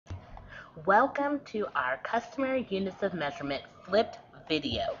Welcome to our customary units of measurement flipped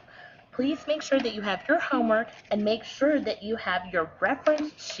video. Please make sure that you have your homework and make sure that you have your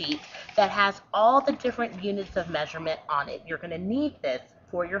reference sheet that has all the different units of measurement on it. You're going to need this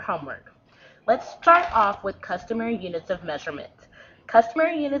for your homework. Let's start off with customary units of measurement.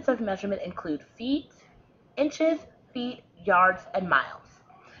 Customary units of measurement include feet, inches, feet, yards, and miles.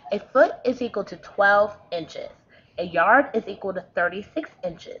 A foot is equal to 12 inches. A yard is equal to 36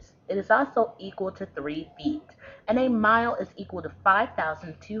 inches. It is also equal to 3 feet. And a mile is equal to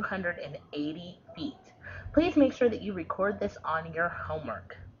 5,280 feet. Please make sure that you record this on your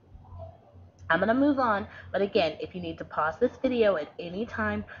homework. I'm going to move on, but again, if you need to pause this video at any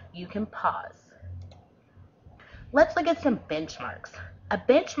time, you can pause. Let's look at some benchmarks. A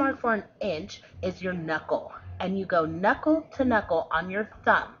benchmark for an inch is your knuckle, and you go knuckle to knuckle on your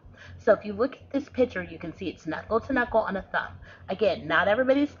thumb. So if you look at this picture, you can see it's knuckle to knuckle on a thumb. Again, not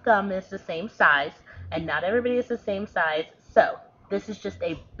everybody's thumb is the same size, and not everybody is the same size, so this is just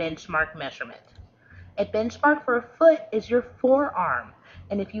a benchmark measurement. A benchmark for a foot is your forearm,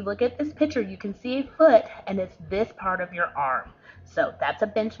 and if you look at this picture, you can see a foot, and it's this part of your arm. So that's a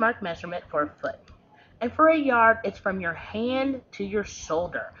benchmark measurement for a foot. And for a yard, it's from your hand to your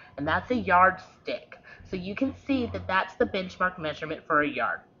shoulder, and that's a yardstick. So you can see that that's the benchmark measurement for a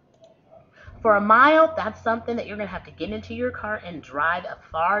yard. For a mile, that's something that you're going to have to get into your car and drive a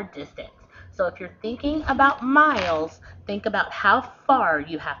far distance. So if you're thinking about miles, think about how far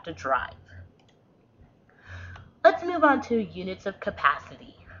you have to drive. Let's move on to units of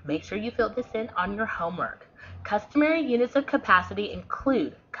capacity. Make sure you fill this in on your homework. Customary units of capacity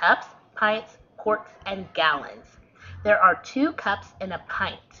include cups, pints, quarts, and gallons. There are 2 cups in a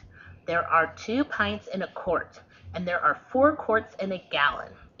pint. There are 2 pints in a quart. And there are 4 quarts in a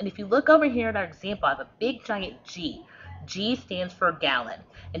gallon. And if you look over here at our example, I have a big giant G. G stands for gallon.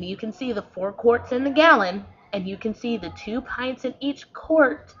 And you can see the 4 quarts in the gallon, and you can see the 2 pints in each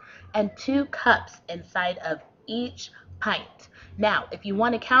quart and 2 cups inside of each pint. Now, if you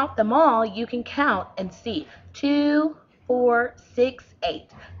want to count them all, you can count and see 2, 4, 6, 8.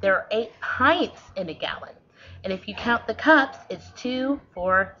 There are 8 pints in a gallon. And if you count the cups, it's 2,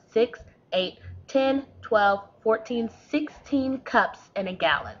 4, 6, 8, 10, 12, 14, 16 cups in a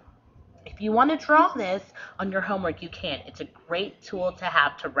gallon. If you want to draw this on your homework, you can. It's a great tool to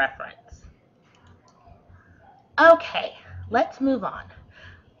have to reference. Okay, let's move on.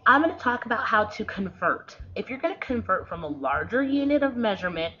 I'm going to talk about how to convert. If you're going to convert from a larger unit of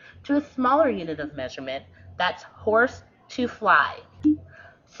measurement to a smaller unit of measurement, that's horse to fly.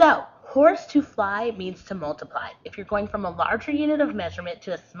 So, horse to fly means to multiply. If you're going from a larger unit of measurement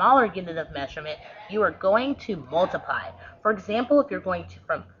to a smaller unit of measurement, you are going to multiply. For example, if you're going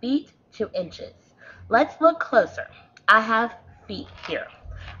from feet to inches. Let's look closer. I have feet here.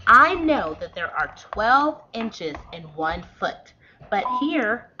 I know that there are 12 inches in 1 foot, but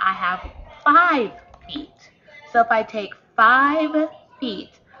here I have 5 feet. So if I take 5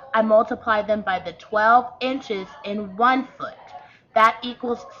 feet, I multiply them by the 12 inches in 1 foot. That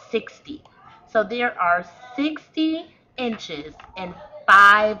equals 60. So there are 60 inches and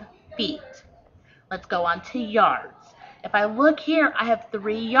 5 feet. Let's go on to yards. If I look here, I have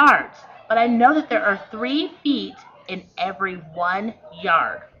 3 yards, but I know that there are 3 feet in every 1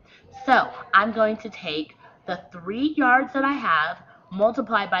 yard. So I'm going to take the 3 yards that I have,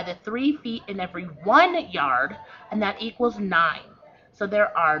 multiply by the 3 feet in every 1 yard, and that equals 9. So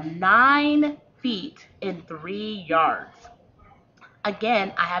there are 9 feet in 3 yards.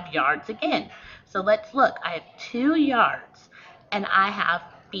 Again, I have yards again. So let's look. I have 2 yards, and I have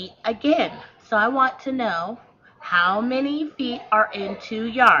feet again. So I want to know how many feet are in 2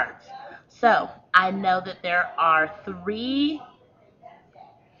 yards. So I know that there are 3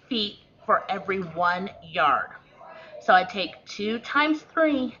 feet for every 1 yard. So I take 2 times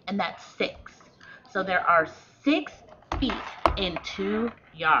 3, and that's 6. So there are 6 feet in 2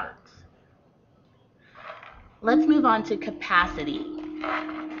 yards. Let's move on to capacity.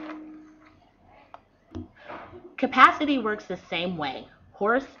 Capacity works the same way.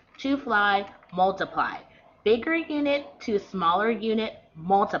 Horse to fly, multiply. Bigger unit to smaller unit,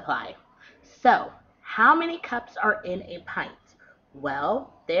 multiply. So, how many cups are in a pint?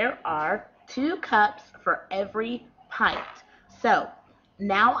 Well, there are 2 cups for every pint. So,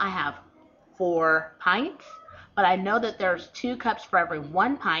 now I have 4 pints, but I know that there's 2 cups for every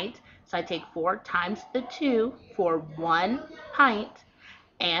 1 pint. So I take 4 times the 2 for 1 pint,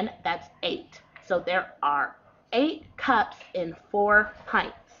 and that's 8. So there are 8 cups in 4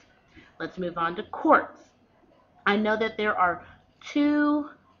 pints. Let's move on to quarts. I know that there are 2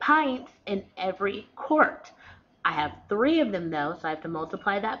 pints in every quart, I have 3 of them though, so I have to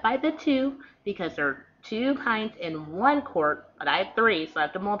multiply that by the 2 because there are 2 pints in 1 quart, but I have 3, so I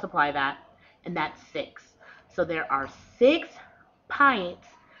have to multiply that, and that's 6. So there are 6 pints.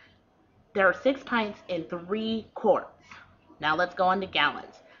 There are 6 pints in 3 quarts. Now let's go on to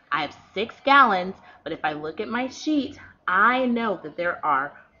gallons. I have 6 gallons, but if I look at my sheet, I know that there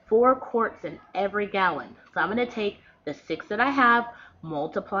are 4 quarts in every gallon. So I'm going to take the 6 that I have,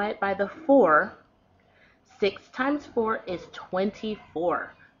 multiply it by the 4. 6 times 4 is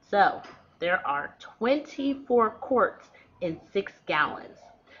 24. So there are 24 quarts in 6 gallons.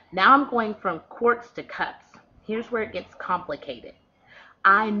 Now I'm going from quarts to cups. Here's where it gets complicated.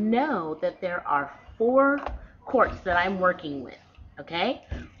 I know that there are 4 quarts that I'm working with, okay?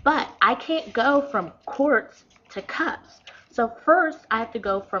 But I can't go from quarts to cups. So first I have to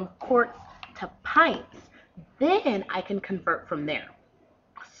go from quarts to pints. Then I can convert from there.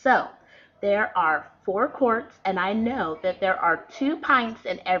 So there are 4 quarts, and I know that there are 2 pints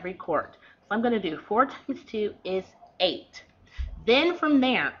in every quart. So I'm going to do 4 times 2 is 8. Then from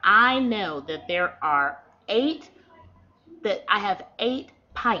there, I know that there are 8, that I have 8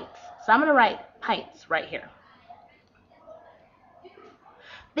 pints. So I'm going to write pints right here.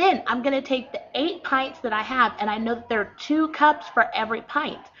 Then I'm going to take the 8 pints that I have, and I know that there are 2 cups for every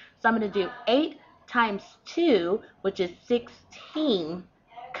pint. So I'm going to do 8 times 2, which is 16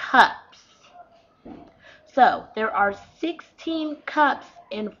 cups. So there are 16 cups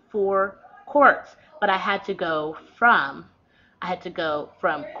in 4 quarts, but I had to go from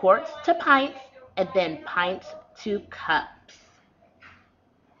quarts to pints, and then pints to cups.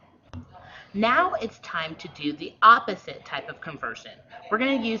 Now it's time to do the opposite type of conversion. We're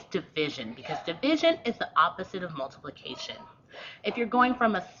going to use division because division is the opposite of multiplication. If you're going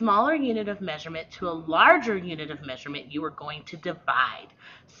from a smaller unit of measurement to a larger unit of measurement, you are going to divide.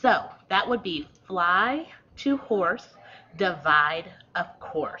 So that would be fly to horse, divide of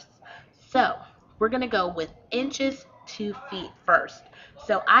course. So we're going to go with inches to feet first.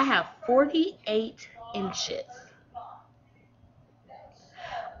 So I have 48 inches.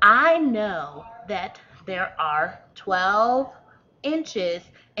 I know that there are 12 inches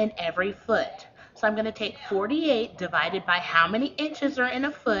in every foot. So I'm going to take 48 divided by how many inches are in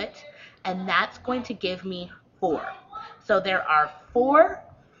a foot, and that's going to give me 4. So there are 4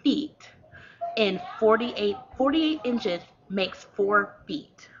 feet in 48. 48 inches makes 4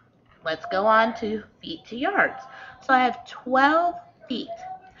 feet. Let's go on to feet to yards. So I have 12 feet.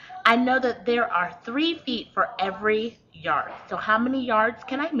 I know that there are 3 feet for every yard. So how many yards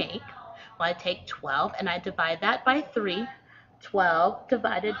can I make? Well, I take 12 and I divide that by 3. 12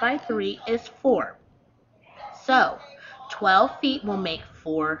 divided by 3 is 4. So 12 feet will make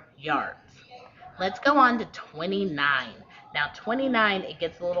 4 yards. Let's go on to 29. Now 29, it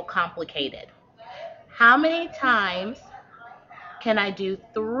gets a little complicated. How many times can I do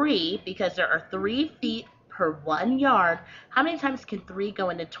 3? Because there are 3 feet per 1 yard. How many times can 3 go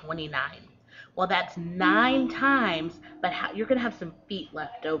into 29? Well, that's 9 times, but you're going to have some feet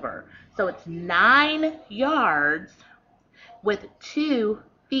left over. So it's 9 yards with 2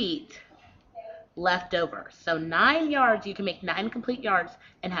 feet left over. So 9 yards, you can make 9 complete yards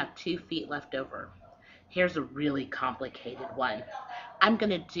and have 2 feet left over. Here's a really complicated one. I'm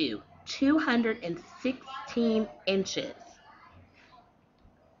going to do 216 inches.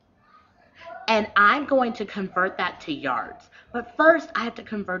 And I'm going to convert that to yards. But first, I have to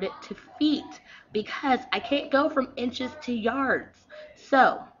convert it to feet because I can't go from inches to yards.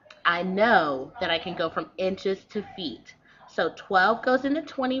 So I know that I can go from inches to feet. So 12 goes into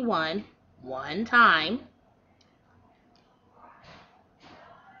 21 one time.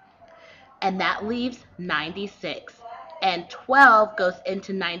 And that leaves 96. And 12 goes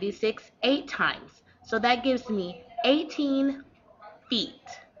into 96 8 times. So that gives me 18 feet.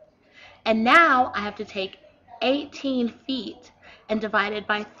 And now I have to take 18 feet and divide it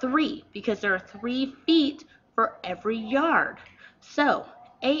by 3 because there are 3 feet for every yard. So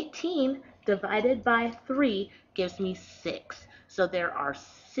 18 divided by 3 gives me 6. So there are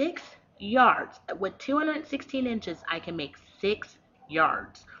 6 yards. With 216 inches, I can make 6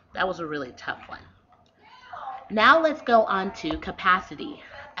 yards. That was a really tough one. Now let's go on to capacity.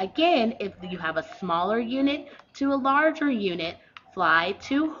 Again, if you have a smaller unit to a larger unit, fly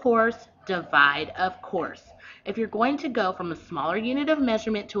to horse, divide of course. If you're going to go from a smaller unit of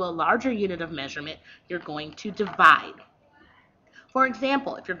measurement to a larger unit of measurement, you're going to divide. For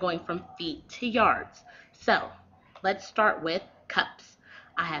example, if you're going from feet to yards. So let's start with cups.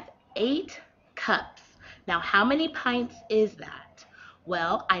 I have 8 cups. Now how many pints is that?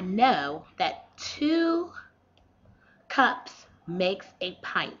 Well, I know that 2 cups makes a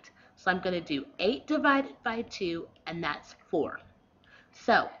pint. So I'm going to do 8 divided by 2, and that's 4.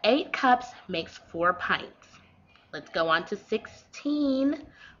 So 8 cups makes 4 pints. Let's go on to 16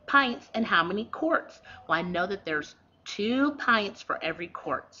 pints and how many quarts? Well, I know that there's 2 pints for every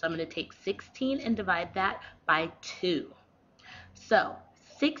quart. So I'm going to take 16 and divide that by 2. So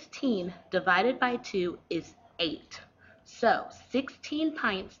 16 divided by 2 is 8. So 16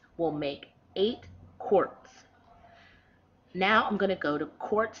 pints will make 8 quarts. Now I'm going to go to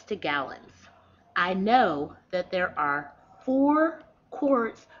quarts to gallons. I know that there are 4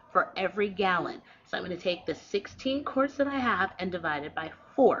 quarts for every gallon. So I'm going to take the 16 quarts that I have and divide it by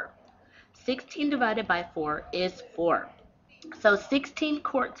 4. 16 divided by 4 is 4. So 16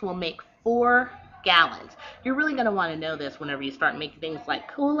 quarts will make 4 gallons. You're really going to want to know this whenever you start making things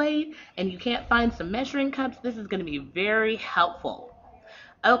like Kool-Aid and you can't find some measuring cups. This is going to be very helpful.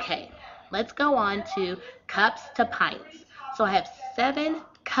 Okay, let's go on to cups to pints. So I have 7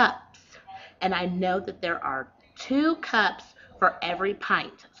 cups, and I know that there are 2 cups for every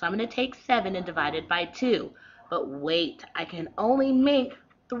pint. So I'm going to take 7 and divide it by 2. But wait, I can only make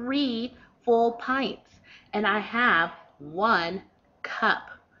 3 full pints, and I have 1 cup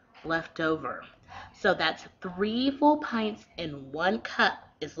left over. So that's 3 full pints and 1 cup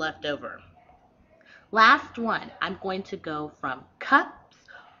is left over. Last one, I'm going to go from cups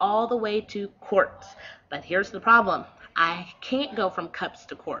all the way to quarts. But here's the problem. I can't go from cups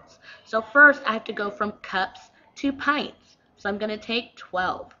to quarts. So first I have to go from cups to pints. So I'm going to take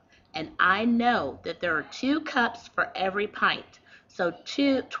 12. And I know that there are 2 cups for every pint. So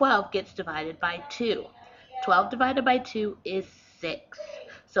 12 gets divided by 2. 12 divided by 2 is 6.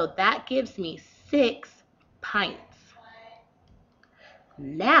 So that gives me 6 pints.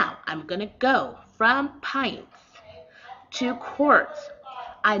 Now I'm going to go from pints to quarts.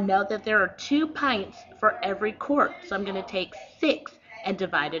 I know that there are 2 pints for every quart, so I'm going to take 6 and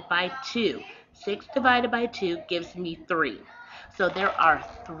divide it by 2. 6 divided by 2 gives me 3. So there are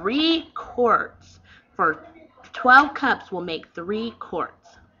 3 quarts. For 12 cups will make 3 quarts.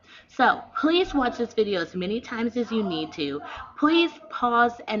 So please watch this video as many times as you need to. Please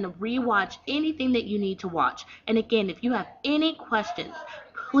pause and rewatch anything that you need to watch. And again, if you have any questions,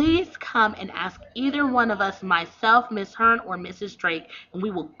 please come and ask either one of us, myself, Miss Hearn, or Mrs. Drake, and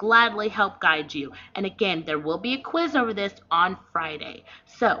we will gladly help guide you. And again, there will be a quiz over this on Friday.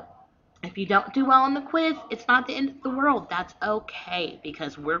 So if you don't do well on the quiz, it's not the end of the world. That's okay,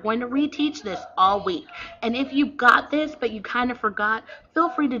 because we're going to reteach this all week. And if you got this, but you kind of forgot,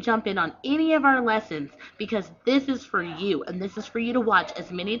 feel free to jump in on any of our lessons, because this is for you, and this is for you to watch as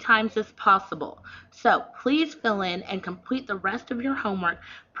many times as possible. So please fill in and complete the rest of your homework.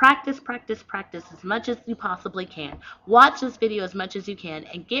 Practice, practice, practice as much as you possibly can. Watch this video as much as you can,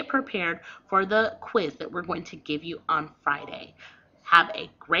 and get prepared for the quiz that we're going to give you on Friday. Have a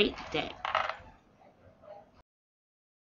great day.